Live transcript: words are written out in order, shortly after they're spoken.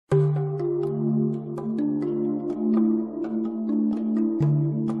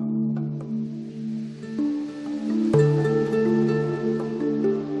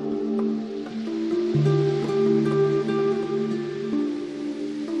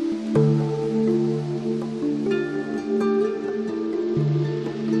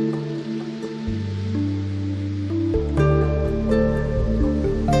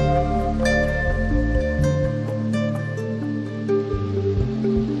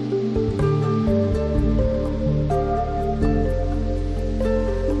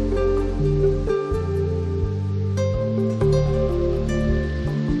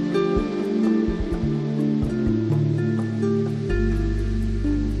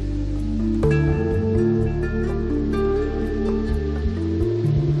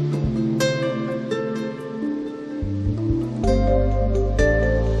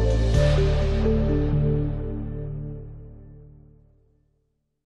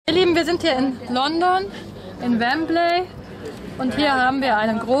Ihr Lieben, wir sind hier in London, in Wembley, und hier haben wir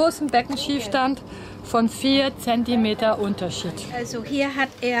einen großen Beckenschiefstand von 4 cm Unterschied. Also hier hat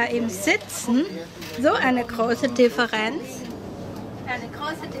er im Sitzen so eine große Differenz. Eine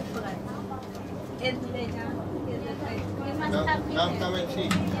große Differenz.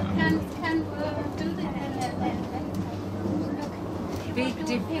 Big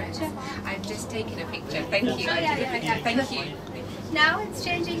difference. I've just taken a picture. Thank you. Thank you. Now it's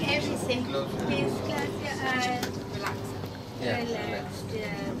changing everything. Please close your eyes. Relax. Relax.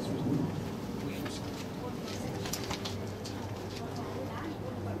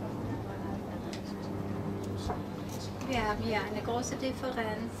 Wir haben hier eine große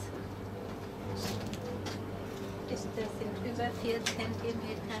Differenz. Das sind über 4 cm.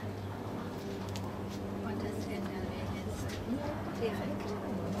 Und das ändern wir jetzt direkt.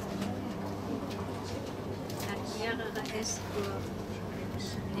 Es hat mehrere S-Kurven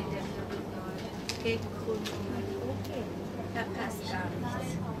in der Wirbelsäule. Gegengrundung. Da passt gar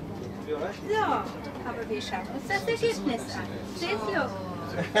nichts. So, aber wir schauen uns das Ergebnis an. Please look.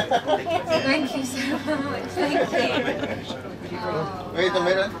 Thank you so much. Thank you. Wait a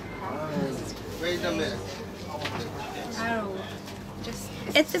minute. Wait a minute. Oh,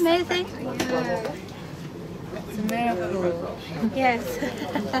 It's amazing. it's a miracle. Yes.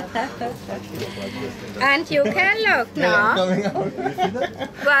 And you can look now. Coming out.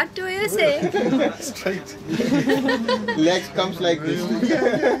 What do you think? Straight. Legs comes like this. Oh,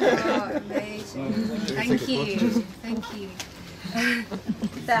 amazing. Thank you. Thank you.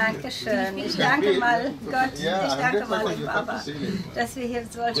 Dankeschön. Ich danke mal Gott, ich danke mal dem Papa, dass wir hier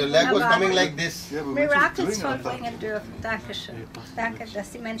solche Your leg was coming like this. Miracles vollbringen dürfen. Dankeschön. Danke,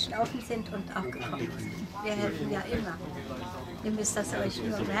 dass die Menschen offen sind und auch gekommen sind. Wir helfen ja immer. Ihr müsst das euch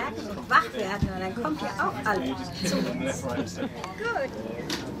nur merken und wach werden und dann kommt ihr auch alle zu uns. Gut.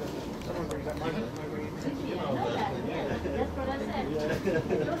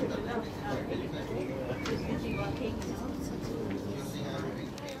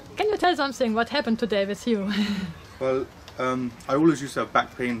 Can you tell something what happened today with you? Well, I always used to have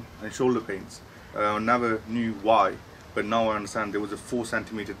back pain and shoulder pains. I never knew why, but now I understand there was a 4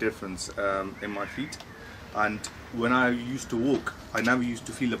 cm difference in my feet. And when I used to walk, I never used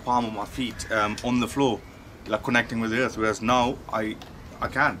to feel the palm of my feet on the floor, like connecting with the earth. Whereas now I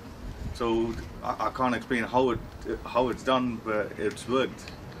can. So I can't explain how it's done, but it's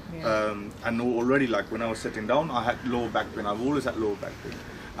worked. Yeah. And already, like when I was sitting down, I had lower back pain. I've always had lower back pain.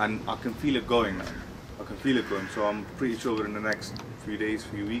 And I can feel it going now. I can feel it going. So I'm pretty sure that in the next few days,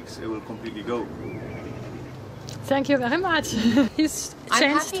 few weeks, it will completely go. Thank you very much. He's I'm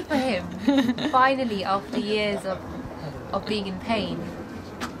changed. happy for him. Finally, after years of being in pain,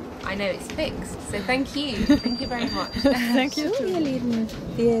 I know it's fixed. So thank you. Thank you very much. Thank you. So, ihr Lieben,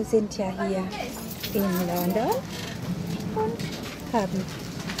 wir sind ja hier in London und haben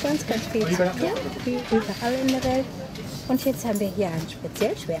ganz viel zu tun, wie überall in der Welt. Und jetzt haben wir hier einen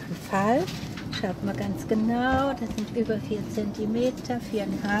speziell schweren Fall. Schaut mal ganz genau, das sind über 4 cm,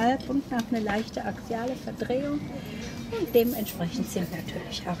 4,5 und noch eine leichte axiale Verdrehung. Und dementsprechend sind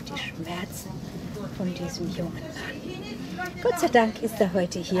natürlich auch die Schmerzen von diesem jungen Mann. Gott sei Dank ist er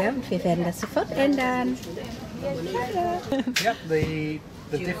heute hier und wir werden das sofort ändern. Yeah, the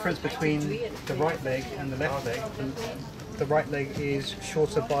difference between the right leg and the left leg. The right leg is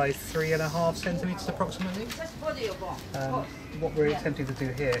shorter by 3.5 centimeters approximately. What we're attempting to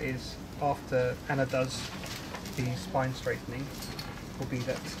do here is, after Anna does the spine straightening, will be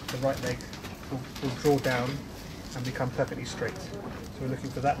that the right leg will draw down and become perfectly straight. So we're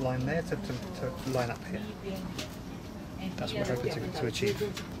looking for that line there to line up here. That's what we're hoping to achieve.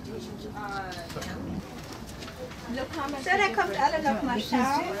 So, da kommt alle noch mal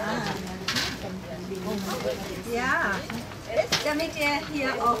schauen. Ja, damit ihr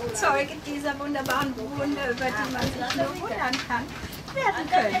hier auch Zeuge dieser wunderbaren Wunder, über die man sich nur wundern kann, werden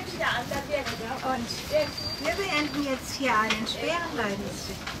könnt. Und wir beenden jetzt hier einen schweren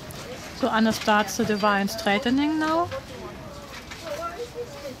Leidensweg. So Anna starts the divine straightening now.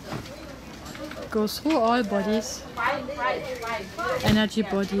 Goes through all bodies. Energy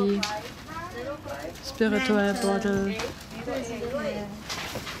body, spiritual body.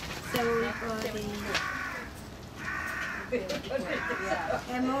 Soul body,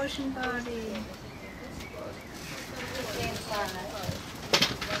 emotion body,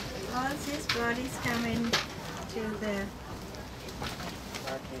 all these bodies come into the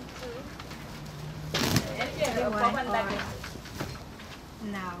one body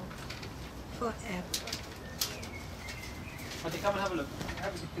now, forever. Come and have a look.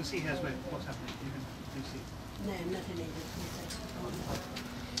 You can see here's what's happening. You can see. No, nothing.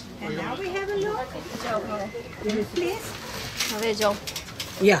 And now we have a look. Please. Where's Joe?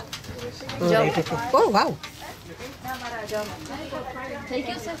 Yeah. Oh, wow. Take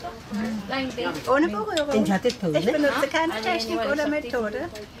yourself off. Like this. Ohne Berührung. Ich benutze keine Technik oder Methode,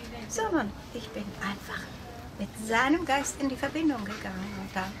 sondern ich bin einfach mit seinem Geist in die Verbindung gegangen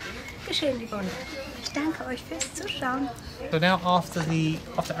und dann geschehen die Wunder. Ich danke euch fürs Zuschauen. So now after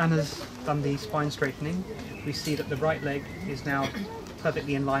Anna's done the spine straightening, we see that the right leg is now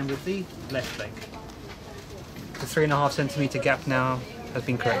perfectly in line with the left leg. The 3.5 centimeter gap now has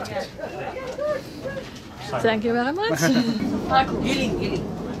been corrected. So, Thank you very much. Healing.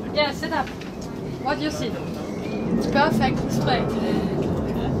 Yeah, sit up. What do you see? It's perfect, straight.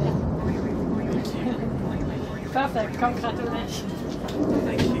 Perfect, congratulations.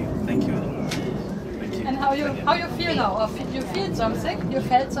 Thank you. And how you feel now? Or you feel something? You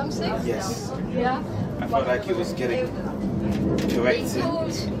felt something? Yes. Yeah. I felt like it was getting corrected.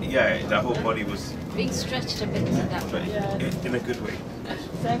 Yeah, the whole body was, Being stretched a bit to that. but in a good way.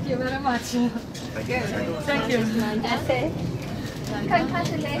 Thank you very much. Thank you. Thank you.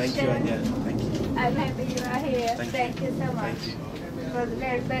 Congratulations. Thank you, Anya. Thank you. I'm happy you are here. Thank you so much. Thank you. It was a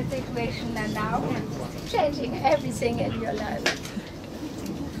very bad situation and now it's changing everything in your life.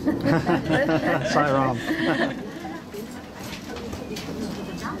 Sidearm.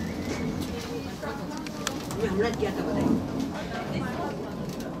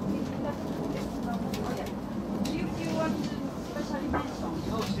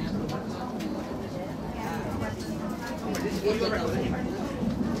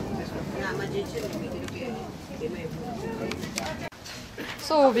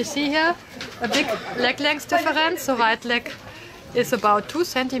 So we see here a big leg length difference. The right leg is about 2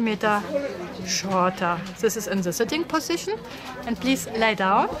 centimeters shorter. This is in the sitting position. And please lay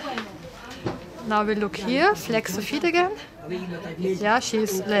down. Now we look here, flex the feet again. Yeah,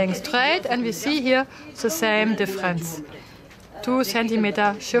 she's laying straight and we see here the same difference. 2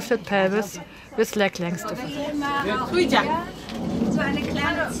 centimeters shifted pelvis with leg length difference. So eine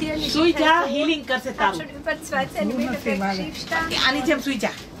kleine zierliche Healing Person, hat schon über 2 Zentimeter Schiefstand.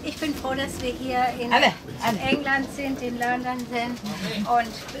 Ich bin froh, dass wir hier in England sind, in London sind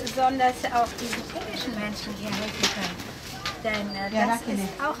und besonders auch diesen indischen Menschen hier helfen können. Denn das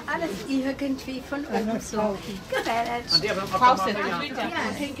ist auch alles irgendwie von oben so geregelt.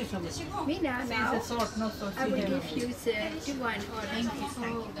 Mina, now I will give you the divine ordering.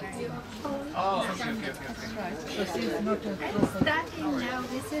 Starting now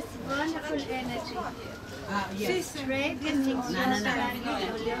with this wonderful energy. She's straightening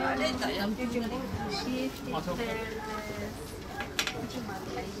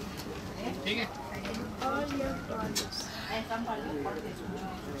all your bodies.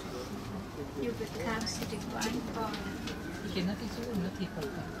 You become the divine order.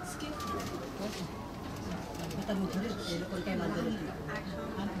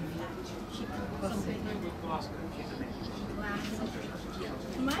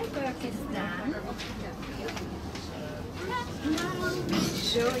 My work is done. Now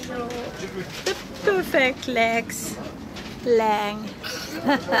show you the perfect legs.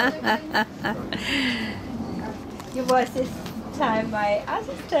 You was this time my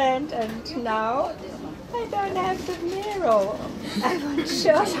assistant and now I don't have the mirror. I won't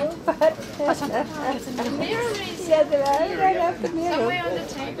show you, but The mirror is yes, I don't have the mirror. somewhere on the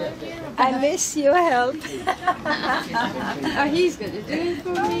table here. I miss your help. Oh, he's going to do it for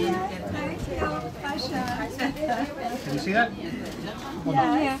me. Can you see that?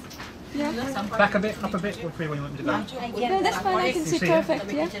 Yeah. Back a bit, up a bit, which way you want me to go? No, that's fine. I can see see it? perfect.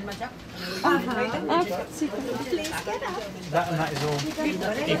 Yeah. Please get up. That and that is all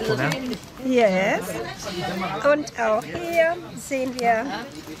equal now. Yes. Und auch hier sehen wir,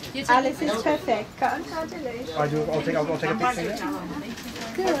 alles ist perfekt. Congratulations. I'll take a picture.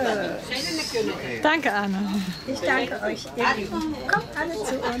 Good. Danke, Anne. Ich danke euch, ihr Lieben. Kommt alle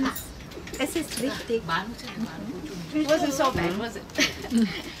zu uns. Es ist wichtig. Wasn't so bad, was it?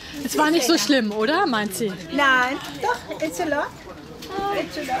 Es war nicht so schlimm, oder? Meint sie? Nein, doch, it's a lot.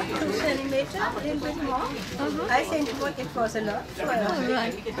 It's a lot, 2 centimeters, a little bit more. I think it was a lot.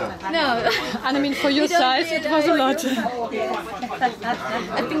 No. I mean, for your size, it was a lot.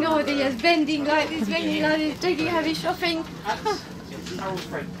 I think all the years bending like this, taking heavy shopping.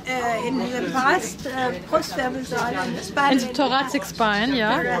 In the past, Brustwirbelsäule and the spine. In the thoracic spine,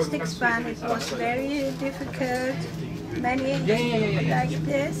 yeah. Thoracic spine, it was very difficult. Many like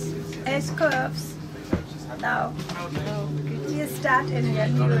this, as curves. Now, you start in your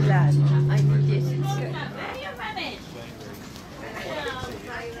new life. Yes, it's good.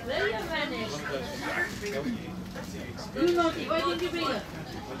 Why didn't you bring her?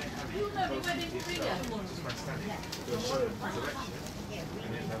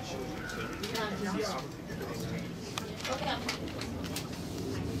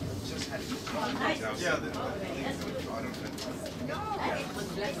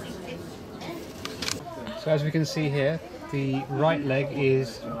 So as we can see here, the right leg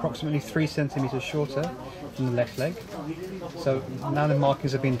is approximately 3 centimeters shorter than the left leg. So now the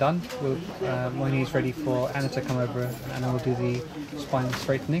markings have been done, Moini is ready for Anna to come over and Anna will do the spine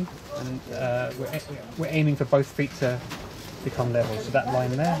straightening. And we're aiming for both feet to become level. So that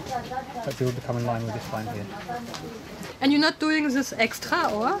line there, hopefully will become in line with this line here. And you're not doing this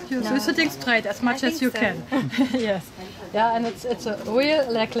extra, or you're sitting straight as much as you can. Yes. Yeah, and it's a real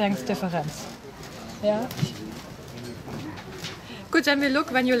leg length difference. Yeah. Good, then we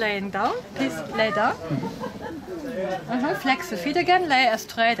look when you're laying down. Please lay down. Flex the feet again. Lay as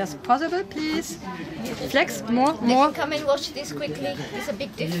straight as possible, please. Flex more. They can come and watch this quickly. There's a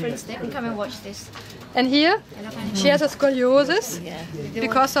big difference. They can come and watch this. And here, she has a scoliosis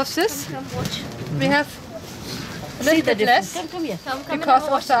because of this. We have a little bit less because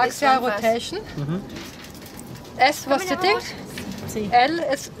of the axial rotation. S was sitting. L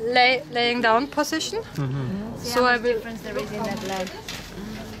is laying down position. So I will. Difference there is in that leg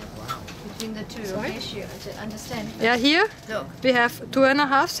between the two. Okay, understand? Yeah, here we have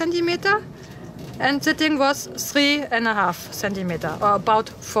 2.5 centimeter, and sitting was 3.5 centimeter, or about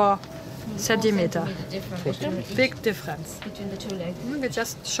 4 centimeter. Big difference between the two legs. We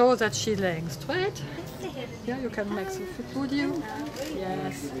just show that she's laying straight. Yeah, you can make the video.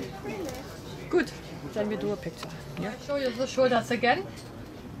 Yes. Good. Then we do a picture. Yeah. Show you the shoulders again.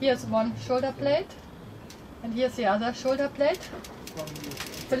 Here's one shoulder blade, and here's the other shoulder blade.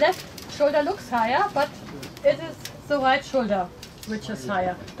 The left shoulder looks higher, but it is the right shoulder which is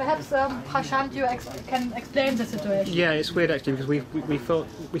higher. Perhaps Prashant, you can explain the situation. Yeah, it's weird actually because we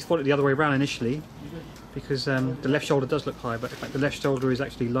thought it the other way around initially, because the left shoulder does look high, but in fact the left shoulder is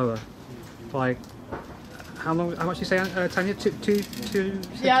actually lower by. How much you say, Tanya? Two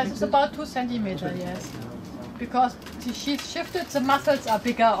yeah, it's about 2 centimeters, yes. Because she's shifted, the muscles are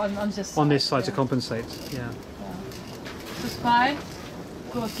bigger on this side. On this side to compensate, yeah. The spine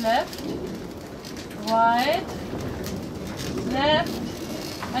goes left, right, left,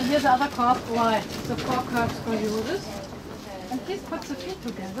 and here's the other curve, right. The 4 curves scoliosis. And please put the feet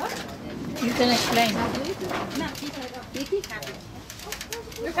together. You can explain.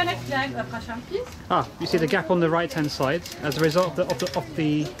 You can explain, Prashant, please. You see the gap on the right-hand side as a result of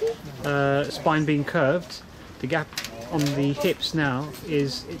the spine being curved. The gap on the hips now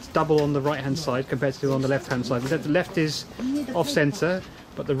it's double on the right-hand side compared to on the left-hand side. The left is off-center,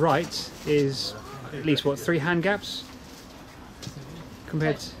 but the right is at least 3 hand gaps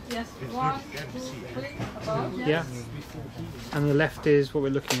compared to, yes, 1, 2, 3, about, yes. Yeah. And the left is what we're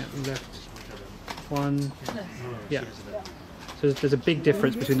looking at. The left 1, yeah. So there's a big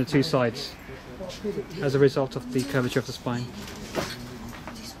difference between the two sides as a result of the curvature of the spine.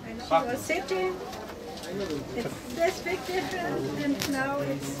 When she was sitting, it's this big difference, and now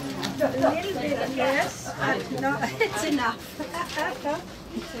it's a little bit less, but no, it's enough.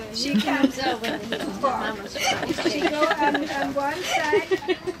 She comes over. She goes on one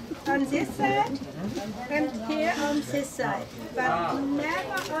side, on this side, and here on this side, but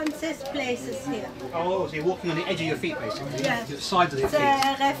never on this places here. Oh, so you're walking on the edge of your feet basically? Yes. The sides of your feet.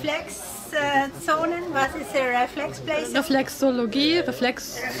 The Reflexzonen, what is the reflex places? Reflexologie,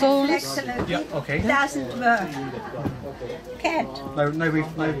 Reflexzones. Reflexology Yeah, okay. doesn't work. Can't. No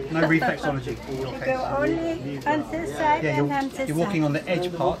reflexology. You go only on this side and on this side. You're walking on the edge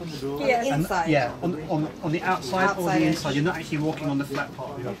part. Yes. And, yeah, on the outside or the inside. You're not actually walking on the flat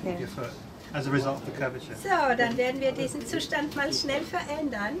part of your foot as a result of the curvature. So, dann werden wir diesen Zustand mal schnell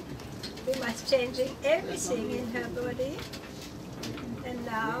verändern. We must changing everything in her body. And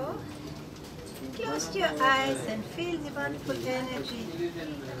now, close your eyes and feel the wonderful energy.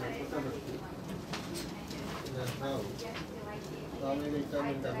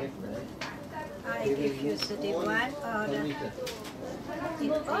 I give you the divine order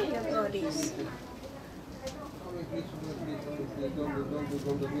in all your bodies.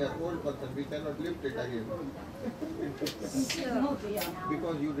 We are old person, we cannot lift it again. So,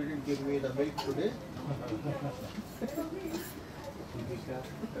 Because you didn't give me the milk today.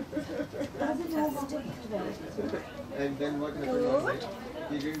 And then what happened on that?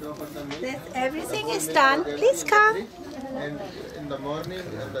 He didn't offer the milk. that everything is done. Please come. And in the morning,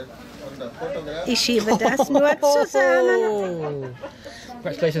 on the photograph, Ich schiebe das nur zusammen.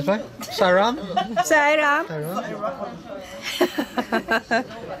 Congratulations, mate. Sairam. Sairam.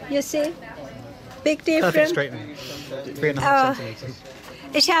 You see? Big Perfect difference. straightening. 3.5 centimeters.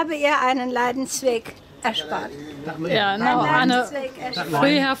 Ich habe ihr einen Leidensweg erspart. Yeah, now Anne,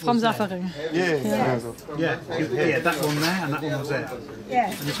 free her from suffering. Yeah, that one there and that one was there.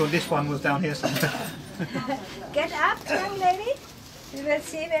 Yes. And this one was down here somewhere. Get up, young lady. You will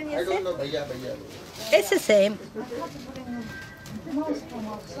see when you sit. It's the same.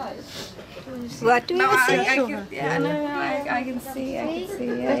 What do you see? I can see. I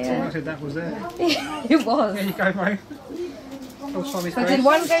said that was there. It was. There you go, mate. Oh, Swami's But did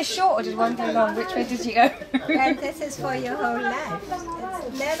one go short or did one go long? Which way did you go? And this is for your whole life.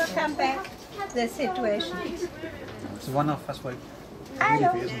 It's never come back, the situation. It's a one-off, that's why.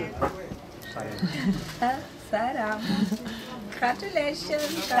 Hello. Isn't it? Salam.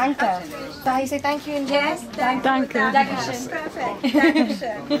 Congratulations. Danke. Did you say thank you in German? Yes, danke. Dankeschön. Perfect.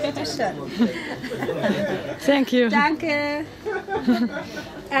 Dankeschön. Bitteschön. Thank you. Danke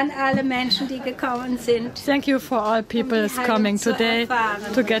an alle Menschen, die gekommen sind. Thank you for all people coming today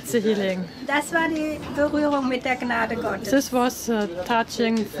to get the healing. Das war die Berührung mit der Gnade Gottes. This was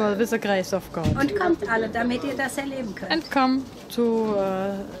touching with the grace of God. Und kommt alle, damit ihr das erleben könnt. And come to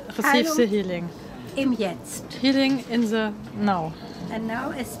receive the healing. Im Jetzt. Healing in the now. And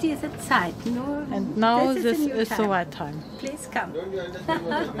now ist diese Zeit. Nur And now this this is, is the right time. Please come.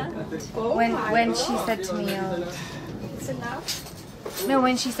 When she said to me, It's enough. no,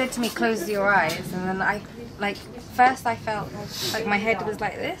 when she said to me, close your eyes, and then first I felt like my head was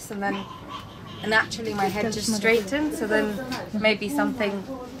like this, and naturally my head just straightened, so then maybe something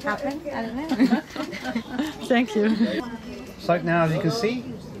happened, I don't know. Thank you. So now, as you can see,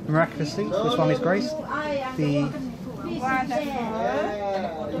 miraculously, with Swami's grace, the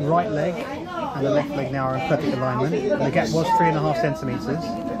right leg and the left leg now are in perfect alignment. The gap was 3.5 centimetres,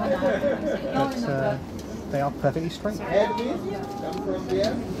 but they are perfectly straight.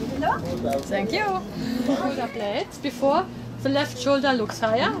 Thank you. Shoulder blades. Before, the left shoulder looks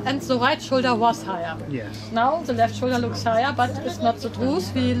higher and the right shoulder was higher. Yes. Now the left shoulder looks higher, but it's not the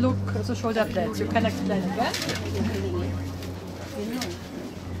truth. We look at the shoulder blades. You can explain again.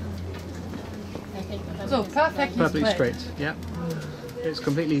 So perfectly straight. Yeah. It's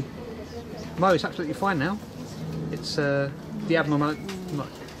completely. No, it's absolutely fine now. It's the abnormality. I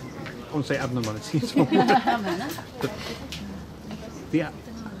won't say abnormality. The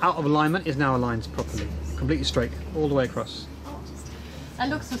out of alignment is now aligned properly, completely straight, all the way across.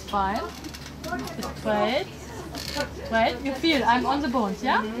 And look the spine. It's straight. Straight. You feel I'm on the bones,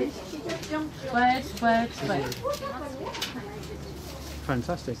 yeah? Straight, straight, straight.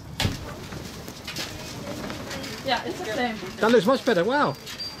 Fantastic. Yeah, it's the same. That looks much better. Wow.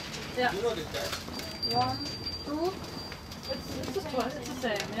 Yeah. 1, 2. It's the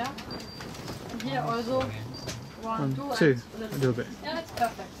same, yeah? And here also 1, 2. A little bit. Yeah, it's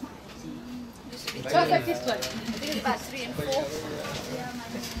perfect. Perfectly straight. About 3 and 4.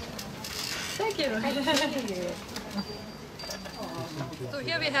 Thank you. So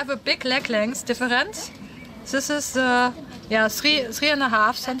here we have a big leg length difference. This is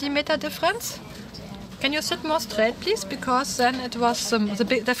 3.5 centimeter difference. Can you sit more straight, please? Because then it was the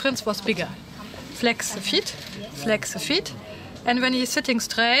big difference was bigger. Flex the feet, and when he's sitting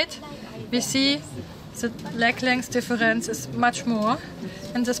straight, we see the leg length difference is much more.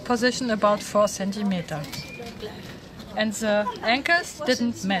 In this position, about 4 centimeters. And the ankles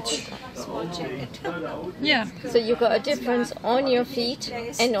didn't match. Yeah. So you got a difference on your feet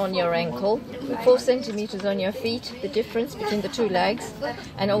and on your ankle. 4 centimeters on your feet, the difference between the two legs,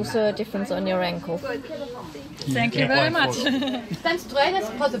 and also a difference on your ankle. Thank you very much. Stand straight as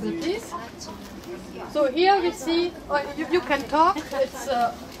possible, please. So here we see, you can talk, it's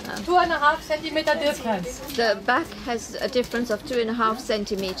 2.5 centimeter difference. The back has a difference of 2.5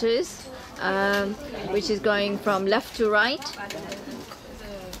 centimeters, which is going from left to right.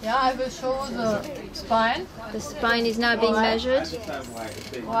 Yeah, I will show the spine. The spine is now being measured.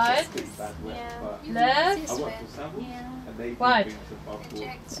 Right, left, right.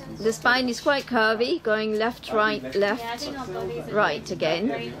 The spine is quite curvy, going left, right, right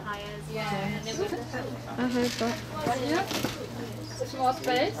again. More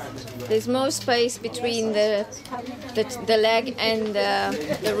space. There's more space between the leg and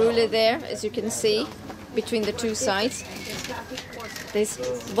the ruler there, as you can see, between the two sides. This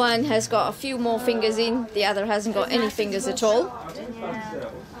one has got a few more fingers in, the other hasn't got any fingers at all.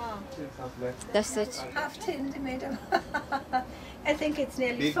 That's it. Half centimeter. I think it's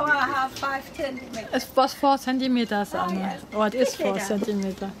nearly 4.5, 5 centimeters. It was 4 centimeters, Anne. Or it is 4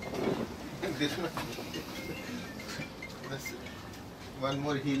 centimeters. One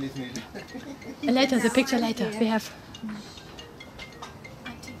more heel is needed. Later, the picture later. We have.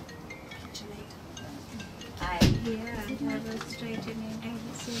 Here. have a straightening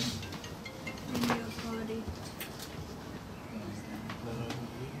everything in your body.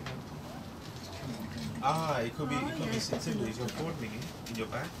 It could be simple. Is your forward knee in your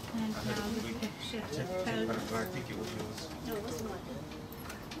back? And now we can shift the pelvis. I think it was yours. No, it wasn't mine.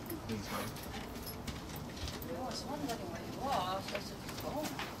 Please, mine.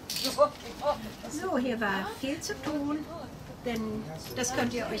 So, hier war viel zu tun, denn das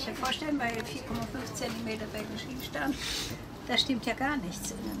könnt ihr euch ja vorstellen, bei 4,5 cm Beckenschießstand, da stimmt ja gar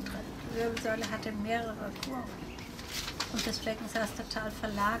nichts innen drin. Die Wirbelsäule hatte mehrere Kurven und das Becken saß total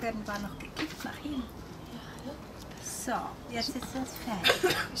verlagert und war noch gekippt nach hinten. So, jetzt ist das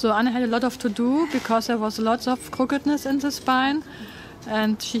fertig. So Anne had a lot of to do because there was lots of crookedness in the spine,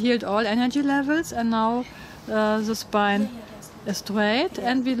 and she healed all energy levels, and now the spine is straight,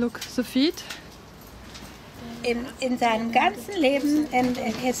 and we look the feet. In seinem ganzen Leben, in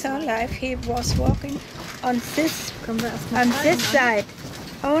his whole life, he was walking on this side,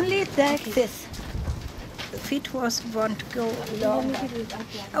 only like this. The feet won't go long.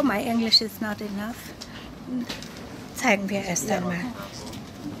 Oh, my English is not enough. Zeigen wir erst einmal.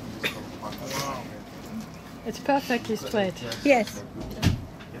 It's perfectly straight. Yes.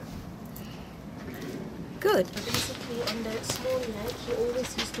 Good. Basically, on the small leg, he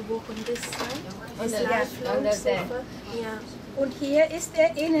always used to walk on this side. On the Yeah, lifelong under there. sofa. Yeah. Und hier ist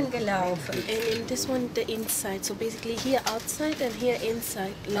innen gelaufen. And in this one, the inside. So basically, here outside and here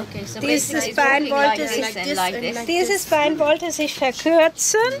inside. Like Okay, so Dieses basically it's Bein walking like wollte this sich- and like this. Dieses Bein wollte sich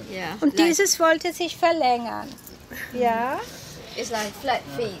verkürzen Yeah, und like- dieses wollte sich verlängern. Ja. It's like flat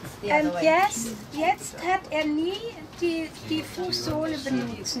feet the other Und way. jetzt hat er nie die Fußsohle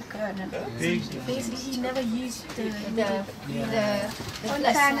benutzen können. basically, he never used the Und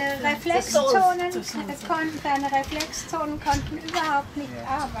seine Reflexzonen konnten überhaupt nicht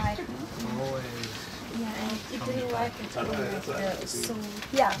arbeiten. yeah, and it didn't work at all with the soul.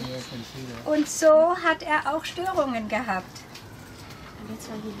 Ja. Und so hat er auch Störungen gehabt. And that's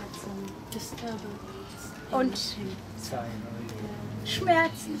why he had some disturbance Und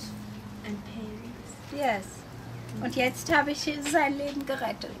Schmerzen. and pains. Yes. Und jetzt habe ich sein Leben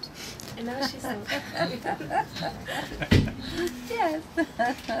gerettet. And now she's so Yes.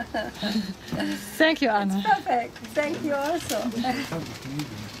 Thank you, Anne. Perfect. Thank you also.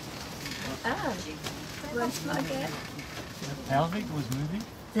 Once more again. The pelvic was moving.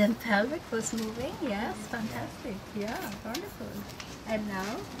 The pelvic was moving. Yes, fantastic. Yeah, wonderful. And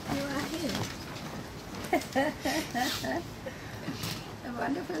now you are here. A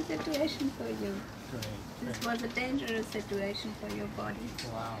wonderful situation for you. This was a dangerous situation for your body.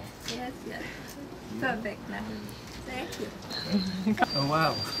 Wow. Yes, yes. Perfect now. Thank you. Oh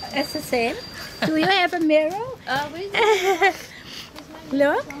wow. It's the same. Do you have a mirror?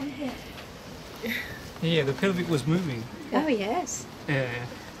 Look. Yeah, the pelvic was moving. Oh, yes. Yeah.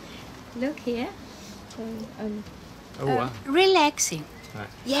 Look here. Oh wow. Relaxing. Right.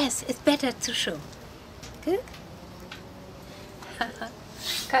 Yes, it's better to show. Good.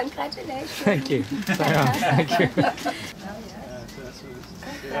 Congratulations. Thank you. Thank you.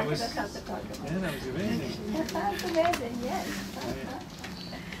 That was amazing. That's amazing, yes.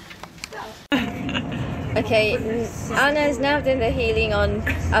 Okay, Anna has now done the healing on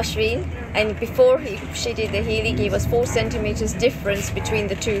Ashwin, and before she did the healing, he was 4 centimeters difference between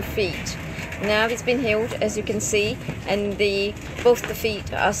the 2 feet. Now it's been healed, as you can see, and both the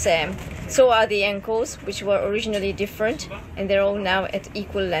feet are same. So are the ankles, which were originally different, and they're all now at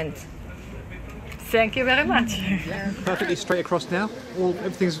equal length. Thank you very much. Perfectly straight across now.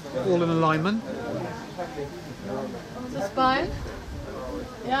 Everything's all in alignment. The spine.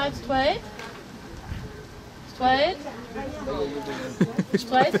 Yeah, it's straight. Straight.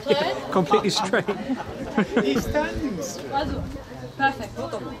 Straight, straight. Completely straight. Also, perfect.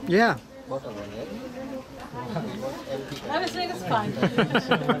 Yeah. Everything is fine.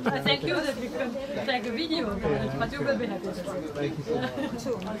 I thank you that we could take a video of it, but you will be happy.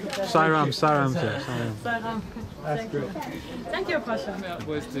 Saram, sir. Saram. Thank you. Thank you, Pasha.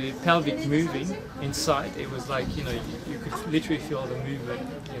 Was the pelvic moving inside? It was like, you know, you could literally feel the movement,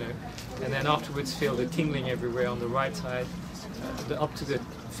 you know, and then afterwards feel the tingling everywhere on the right side, up to the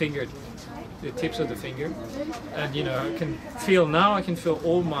finger, the tips of the finger, and you know, I can feel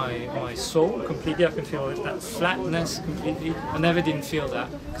all my soul completely. I can feel that flatness completely. I never didn't feel that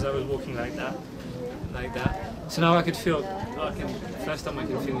because I was walking like that. So now I could feel. First time I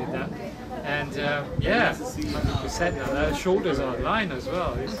can feel it that, and yeah, 100% now. The shoulders are aligned as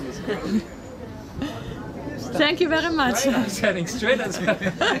well. This is great. Thank you very much. I'm standing straight as well.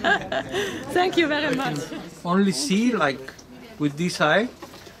 Thank you very much. Only see like with this eye,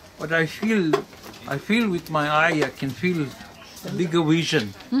 but I feel I feel with my eye, I can feel bigger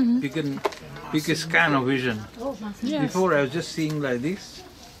vision, bigger scan of vision. Yes. Before I was just seeing like this,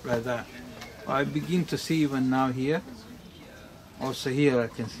 like that. I begin to see even now here. Also here I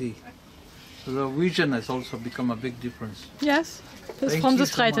can see. So the vision has also become a big difference. Yes, it's Thank from you the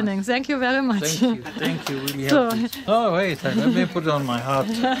so straightening. much. Thank you very much. Thank you, really So- helped me. Oh wait, let me put it on my heart.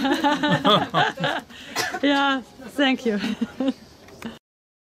 Yeah, thank you.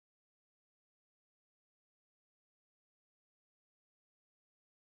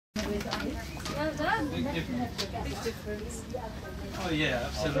 Oh yeah,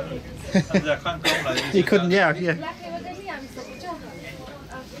 absolutely. I can't go like this. You couldn't, yeah.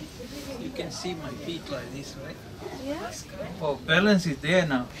 You can see my feet like this, right? Oh, balance is there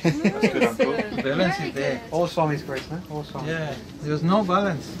now. Balance is there. All Swami's grace, man. All Swami. Yeah, there was no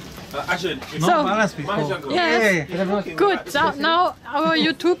balance. Actually, No So- balance before. Yes. Yeah. Good. So now our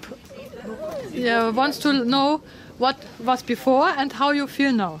YouTube wants to know what was before and how you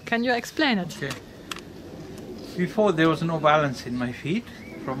feel now. Can you explain it? Okay. Before there was no balance in my feet,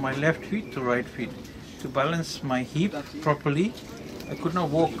 from my left feet to right feet. To balance my hip properly, I could not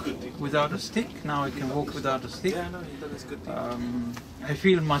walk without a stick. Now I can walk without a stick. I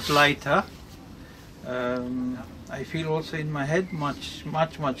feel much lighter. I feel also in my head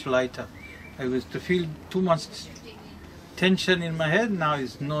much lighter. I was to feel too much tension in my head. Now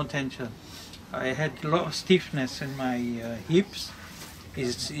is no tension. I had a lot of stiffness in my hips.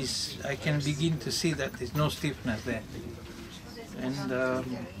 I can begin to see that there's no stiffness there. And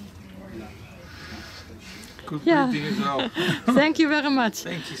good Yeah. breathing as well. Thank you very much.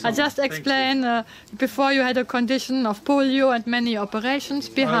 Thank you so I just much. Thank explained before you had a condition of polio and many operations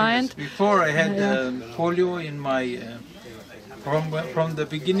behind. Before I had polio in my from the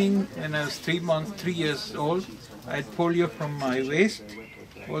beginning when I was 3 years old. I had polio from my waist,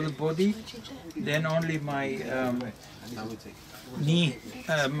 all the body, then only my knee,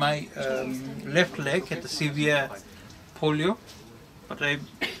 my left leg had a severe polio, but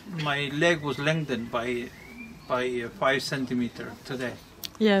my leg was lengthened by 5 centimeters today.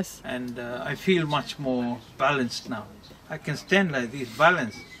 Yes. And I feel much more balanced now. I can stand like this,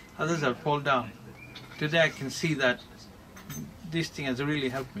 balanced. Others will fall down. Today I can see that this thing has really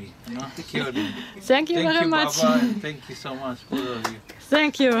helped me, you know, cured me. Thank you very much. Baba, and thank you so much, both of you.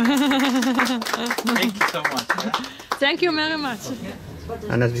 Thank you. Thank you so much. Yeah? Thank you very much.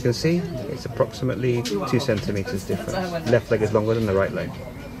 And as you can see, it's approximately 2 centimeters difference. Left leg is longer than the right leg.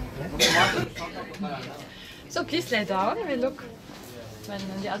 So please lay down. We look when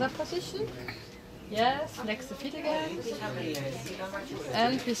in the other position. Yes, flex the feet again.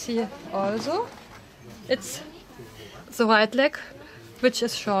 And we see also it's the right leg, which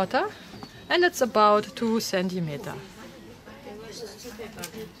is shorter, and it's about 2 centimeters.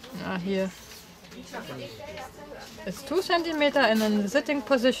 Here it's 2 centimeters, and in the sitting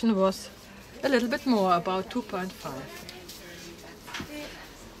position was a little bit more, about 2.5.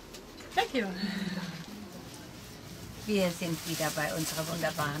 Thank you. Wir sind wieder bei unserer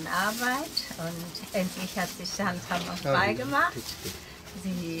wunderbaren Arbeit und endlich hat sich Chandra noch frei gemacht.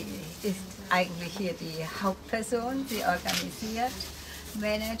 Sie ist eigentlich hier die Hauptperson, sie organisiert,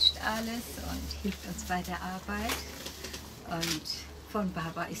 managt alles und hilft uns bei der Arbeit. Und von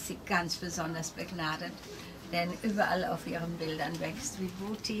Baba ist sie ganz besonders begnadet, denn überall auf ihren Bildern wächst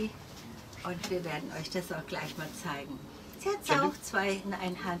Vibhuti und wir werden euch das auch gleich mal zeigen. Sie hat auch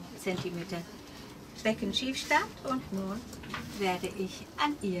 2,5 Zentimeter Beckenschiefstand und nun werde ich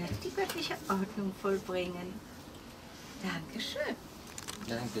an ihr die göttliche Ordnung vollbringen. Dankeschön.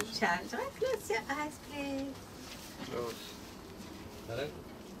 Danke. Chandra, close your eyes, please.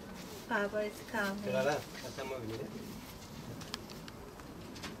 Baba is coming.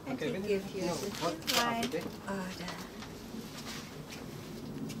 And to give you the right order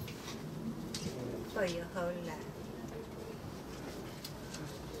for your whole life.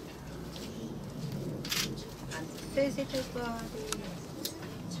 And the physical body,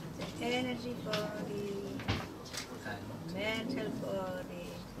 the energy body, the mental body,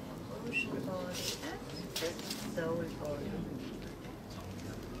 the emotional body, and the soul body.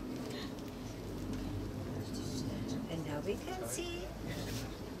 And now we can see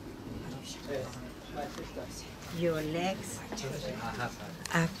your legs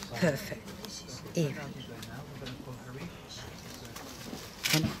are perfect, even.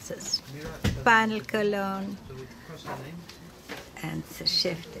 And the spinal column and the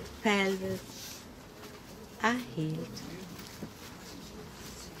shifted pelvis are healed.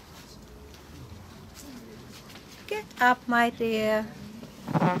 Get up, my dear.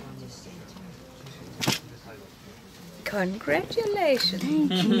 Congratulations.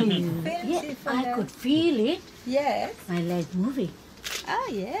 Thank you. Yeah, I could feel it. Yes. My leg moving. Oh,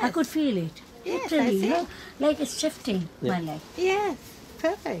 yes. I could feel it. Yes, Literally, I see. you know, like it's shifting, my leg. Yes,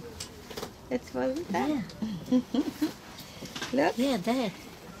 perfect. It wasn't that. Yeah. Look. Yeah, there.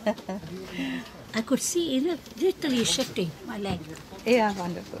 I could see it literally shifting, my leg. Yeah,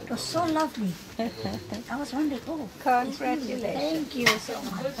 wonderful. It was so lovely. I was wondering, oh, congratulations. Thank you so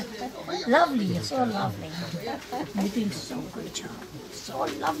much. Lovely, you're so lovely. You're doing so good job. So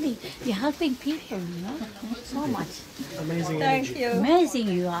lovely. You're helping people, you know, so much. Amazing. Thank you. Amazing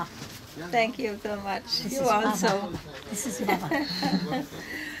you are. Thank you so much. This You is also. Baba. This is Baba.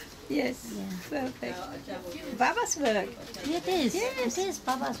 Yes, yeah. Perfect. Baba's work. It is. Yes. It is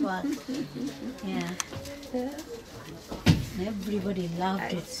Baba's work. Yeah. Everybody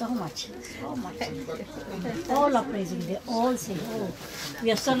loved it so much. So much. All are praising. They all say, oh,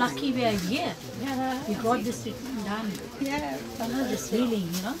 we are so lucky we are here. Yeah. We got this treatment done. Yeah. This healing,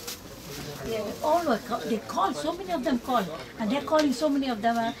 you know. Yeah, all were they call, so many of them call, and they're calling so many of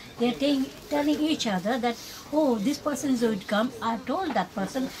them. They're telling each other that, oh, this person is going to come. I told that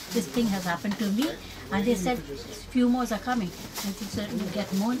person this thing has happened to me, and they said few more are coming. I think so we'll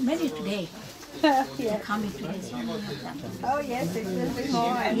get many today. They're coming today. So many of them. Oh yes, it will be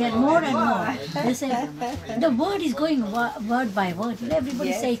more. Yeah, more and more. They say the word is going word by word.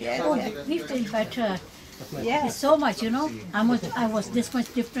 Everybody say, oh, we feel better. Yeah. It's so much, you know. I was this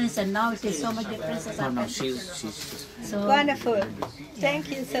much difference, and now it is so much difference has happened. She's so wonderful. Thank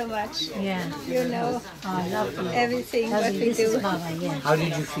you so much. Yeah. You know I love you. everything what we this do. Is Baba, yeah. How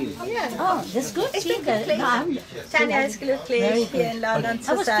did you feel? Ja. Oh, das ist gut. Ich bin glücklich. Tanja ist glücklich, hier in London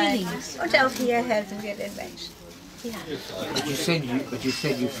zu sein. Und auch hier helfen wir den Menschen. Yeah. But you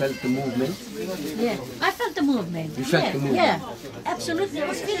said you felt the movement. Yeah, I felt the movement. You felt the movement. Yeah, absolutely. I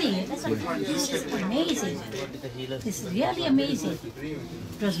was feeling it. I thought, this is amazing. This is really amazing.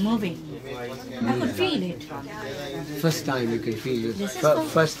 It was moving. I could feel it. First time you can feel it. This is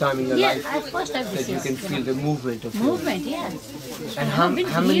First time in your life first time that you can feel the movement of movement. Yeah. And how many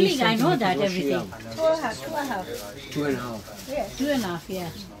healing? I know that was she everything. up? 2.5. 2.5. Yes. 2.5. Yeah.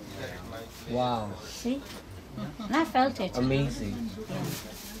 Wow. See. And I felt it. Amazing. Yeah.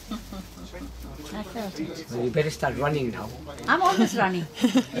 I felt it. Well, you better start running now. I'm always running.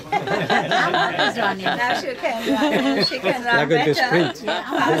 I'm always running. Now she can run. She can run better. Yeah,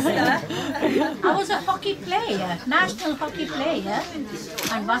 I was a hockey player, national hockey player,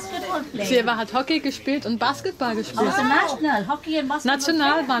 and basketball player. Sie hat Hockey gespielt und Basketball I gespielt. was a national hockey and basketball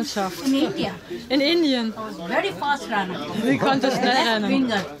Nationalmannschaft. player in India. In Indien. I was a very fast runner. Sie konnte schnell Left rennen.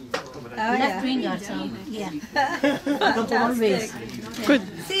 winger. Left winger, so yeah. Always. Good.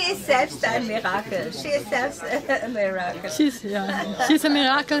 Sie ist selbst ein Mirakel. She is selbst a miracle. She's a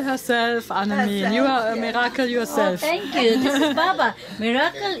miracle herself, Anne. You are a miracle Oh, yourself. thank you. This is Baba.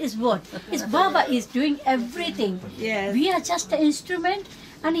 Miracle is what? It's Baba is doing everything. Yes. We are just an instrument,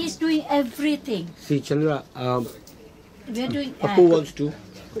 and he's doing everything. See, Chandra, We're doing. Papu wants to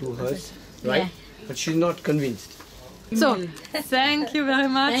do hers, right? Yeah. But she's not convinced. So, thank you very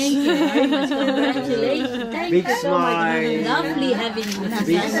much. Thank you very much. Congratulations. Thank Big you so much. smile. Lovely having you.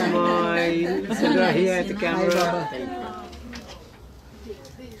 Big smile. Chandra here at the camera.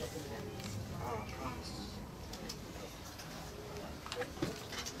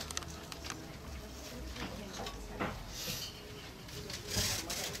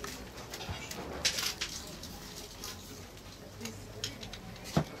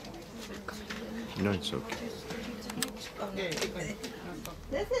 No, it's okay.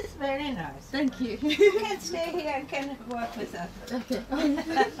 This is very nice. Thank you. You can stay here and can work with us. Okay.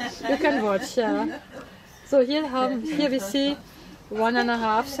 You can watch, yeah. So here we see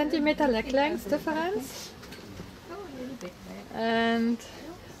 1.5 centimeter leg length difference. And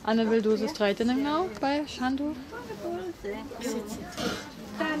Anne will do the straightening now by Chandra.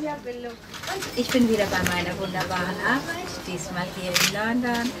 Ich bin wieder bei meiner wunderbaren Arbeit, diesmal hier in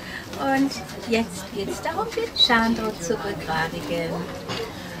London. Und jetzt geht es darum, den Chandra zu begradigen.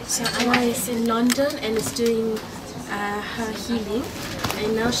 So Anna is in London and is doing her healing,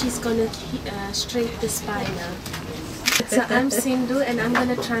 and now she's gonna straighten the spine now. So I'm Sindhu and I'm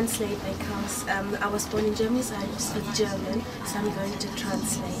gonna translate because I was born in Germany, so I speak German, so I'm going to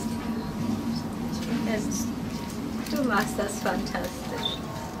translate. Du machst das fantastisch.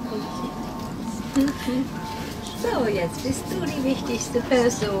 So, jetzt bist du die wichtigste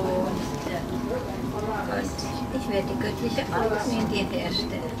Person. Und ich werde die göttliche Ordnung in dir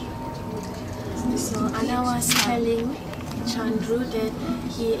herstellen. So Anna was telling Chandra that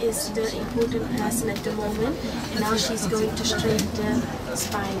he is the important person at the moment, and now she's going to straighten the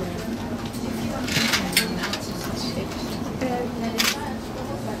spine.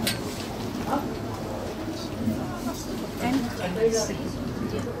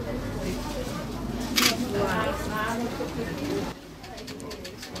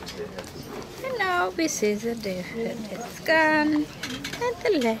 Now we see the difference. It's gone and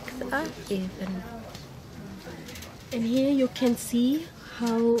the legs are even. And here you can see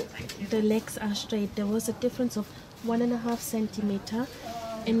how the legs are straight. There was a difference of 1.5 centimeter,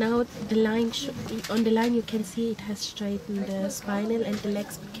 and now the line on the line you can see it has straightened the spinal and the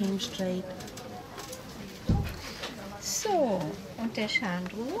legs became straight. So, und der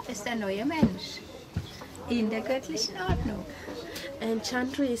Chandra ist der neue Mensch in der göttlichen Ordnung. And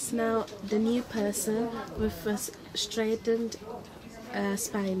Chandra is now the new person with a straightened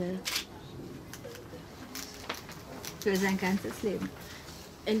spinal. Für sein ganzes Leben.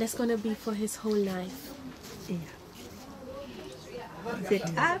 And that's gonna be for his whole life. Yeah. Sit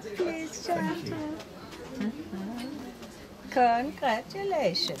up, please, Chandra.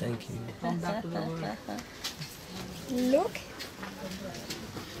 Congratulations. Thank you. Look.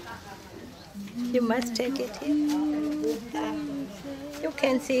 You must take it here. You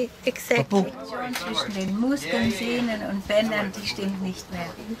can see exactly. Zwischen den Muskeln, Sehnen und Bändern, die stimmt nicht mehr.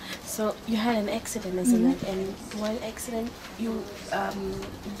 So you had an accident, isn't it? And while accident, you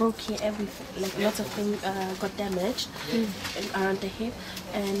broke here everything, like lots of things got damaged around the hip,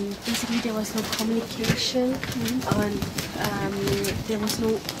 and basically there was no communication, and there was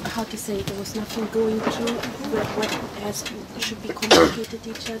no, how to say, there was nothing going through what should be communicated to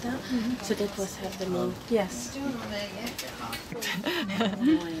each other. So that was happening. Yes.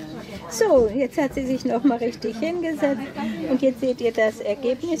 So, jetzt hat sie sich noch mal richtig hingesetzt und jetzt seht ihr das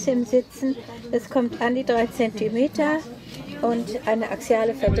Ergebnis im Sitzen. Es kommt an die 3 cm und eine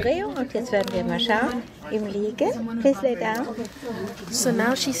axiale Verdrehung und jetzt werden wir mal schauen im Liegen. Please lay down. So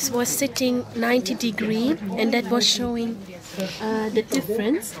now she was sitting 90 degrees and that was showing the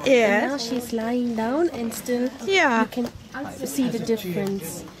difference. Yeah. And now she's lying down and still you can see the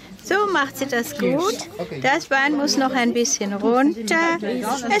difference. So macht sie das gut. Das Bein muss noch ein bisschen runter.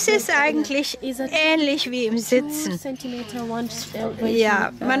 Es ist eigentlich ähnlich wie im Sitzen.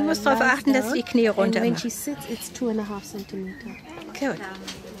 Ja, man muss darauf achten, dass die Knie runter machen. Gut.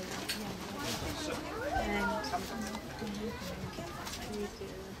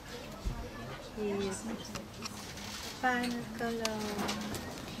 Spinal column.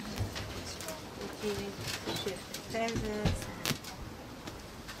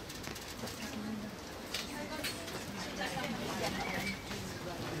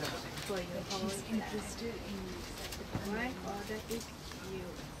 For your whole interested in the right order is you.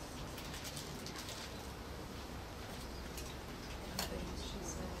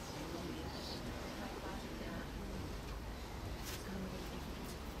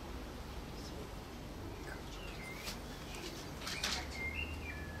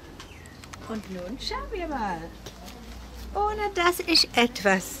 Und nun schauen wir mal. Ohne dass ich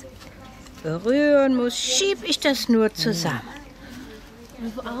etwas berühren muss, schiebe ich das nur zusammen.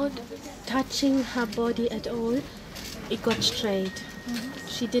 Without touching her body at all, it got straight.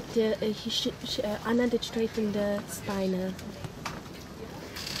 She did Anna did straighten the spinal.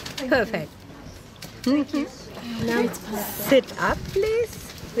 Perfect. Now it's perfect. Sit up, please.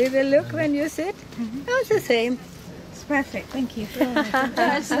 We will look when you sit. Oh, the same. It's perfect. Thank you.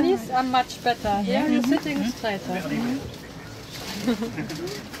 His knees are much better. Here you're sitting straighter.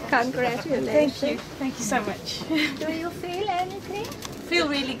 Congratulations. Thank you. Thank you so much. Do you feel anything? Feel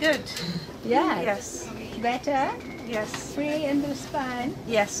really good. Yeah. Yes. Better? Yes. Free in the spine?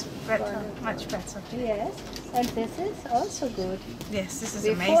 Yes, better. Much better. Yes. And this is also good. Yes, this is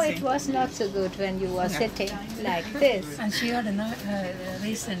Before amazing. it was not so good when you were sitting like this. And she had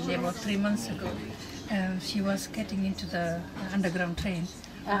recently, about 3 months ago, she was getting into the underground train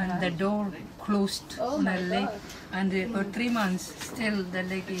and the door closed on her leg, and for 3 months still the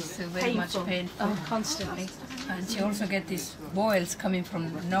leg is very much painful constantly. And she also get these boils coming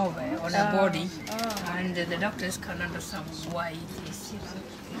from nowhere on her body, and the doctors can't understand why it is.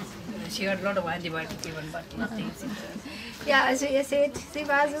 She had a lot of antibiotics given, but nothing seemed to. Ja, also ihr seht, sie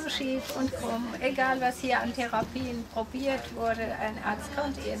war so schief und krumm. Egal was hier an Therapien probiert wurde, ein Arzt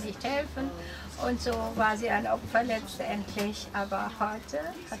konnte ihr nicht helfen. Und so war sie ein Opfer letztendlich. Aber heute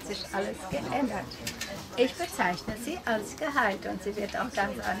hat sich alles geändert. Ich bezeichne sie als geheilt und sie wird auch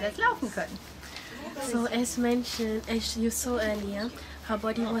ganz anders laufen können. So as mentioned, as you saw earlier, her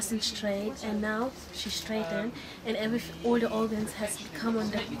body wasn't straight, and now she's straightened, and all the organs has come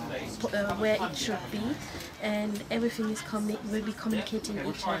on the where it should be, and everything is will be communicating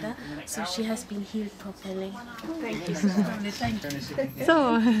each other. So she has been healed properly. Thank you. Thank you.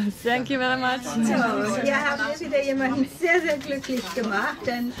 So, thank you very much. So, hier haben wir wieder jemanden sehr, sehr glücklich gemacht,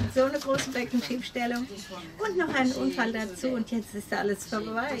 denn so eine große Beckenschiebstellung und noch einen Unfall dazu und jetzt ist alles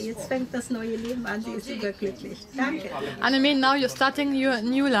vorbei. Jetzt fängt das neue Leben an, sie ist überglücklich. Danke. And I mean, now you're starting your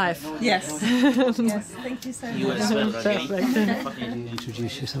new life. Yes. Yes, thank you so much.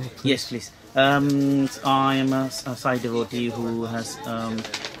 Introduce yourself, please. Yes, please. I am a Sai devotee who has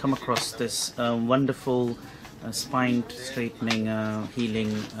come across this wonderful spine straightening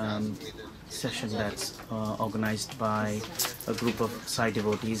healing session that's organized by a group of Sai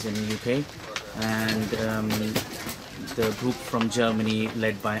devotees in the UK, and the group from Germany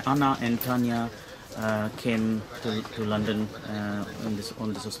led by Anne+Tanja came to London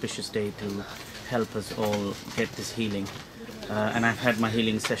on this auspicious day to help us all get this healing. And I've had my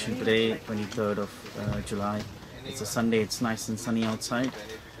healing session today, 23rd of July. It's a Sunday, it's nice and sunny outside.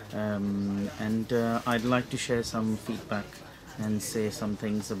 And I'd like to share some feedback and say some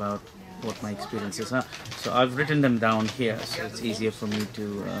things about what my experiences are. So I've written them down here, so it's easier for me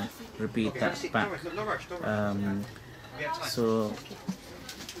to repeat that back. So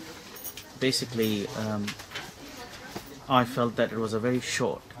basically, I felt that it was a very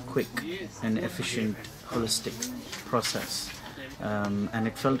short, quick and efficient, holistic process. And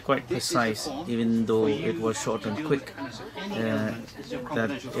it felt quite precise, even though it was short and quick,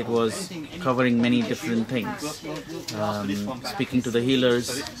 that it was covering many different things. Speaking to the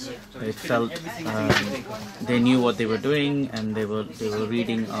healers, it felt they knew what they were doing, and they were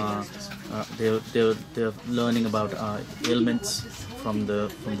reading, they were learning about our ailments from the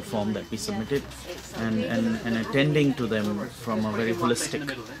form that we submitted, and attending to them from a very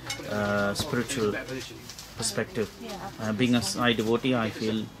holistic, spiritual perspective. Being a Sai devotee, I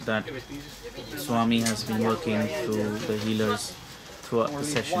feel that Swami has been working through the healers throughout the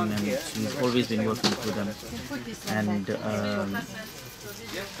session, and she's always been working through them. And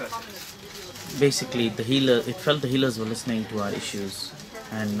basically, it felt the healers were listening to our issues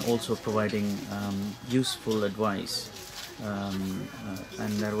and also providing useful advice.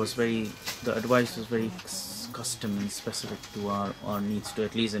 And the advice was very custom and specific to our needs, to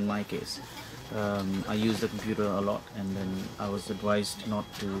at least in my case. I use the computer a lot, and then I was advised not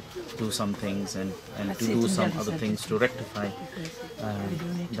to do some things and to do some other things to rectify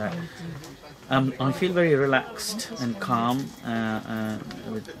that. I feel very relaxed and calm. I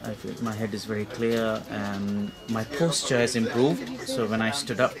feel my head is very clear, and my posture has improved. So when I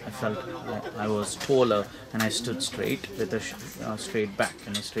stood up, I felt like I was taller, and I stood straight with a straight back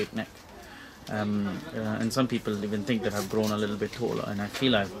and a straight neck. And some people even think that I've grown a little bit taller, and I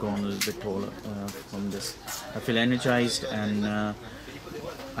feel I've grown a little bit taller from this. I feel energized, and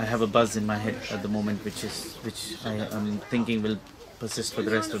I have a buzz in my head at the moment, which I am thinking will persist for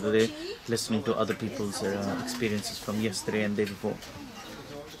the rest of the day, listening to other people's experiences from yesterday and the day before.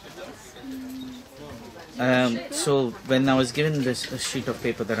 So when I was given this sheet of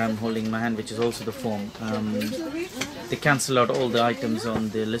paper that I'm holding in my hand, which is also the form, they cancelled out all the items on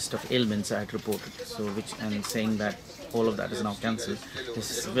the list of ailments I had reported, and saying that all of that is now cancelled. This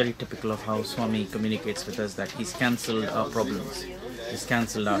is very typical of how Swami communicates with us, that he's cancelled our problems, he's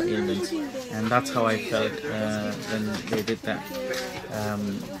cancelled our ailments, and that's how I felt when they did that.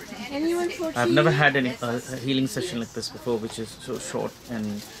 I've never had a healing session like this before, which is so short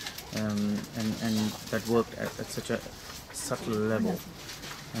and that worked at such a subtle level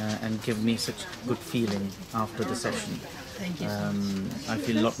and give me such good feeling after the session. I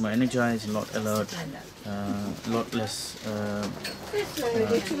feel a lot more energized, a lot alert, lot less,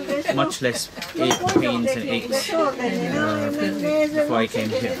 much less pains and aches before I came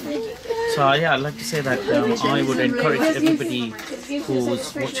here. So yeah, I'd like to say that I would encourage everybody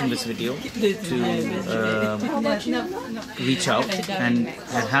who's watching this video to reach out and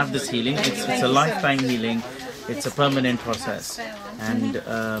have this healing. It's a lifetime healing. It's a permanent process, and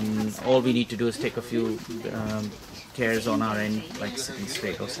all we need to do is take a few cares on our end, like sitting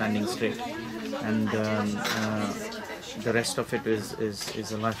straight or standing straight, and the rest of it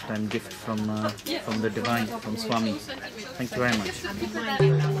is a lifetime gift from the divine, from Swami. Thank you very much.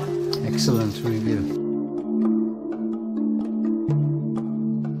 Excellent review.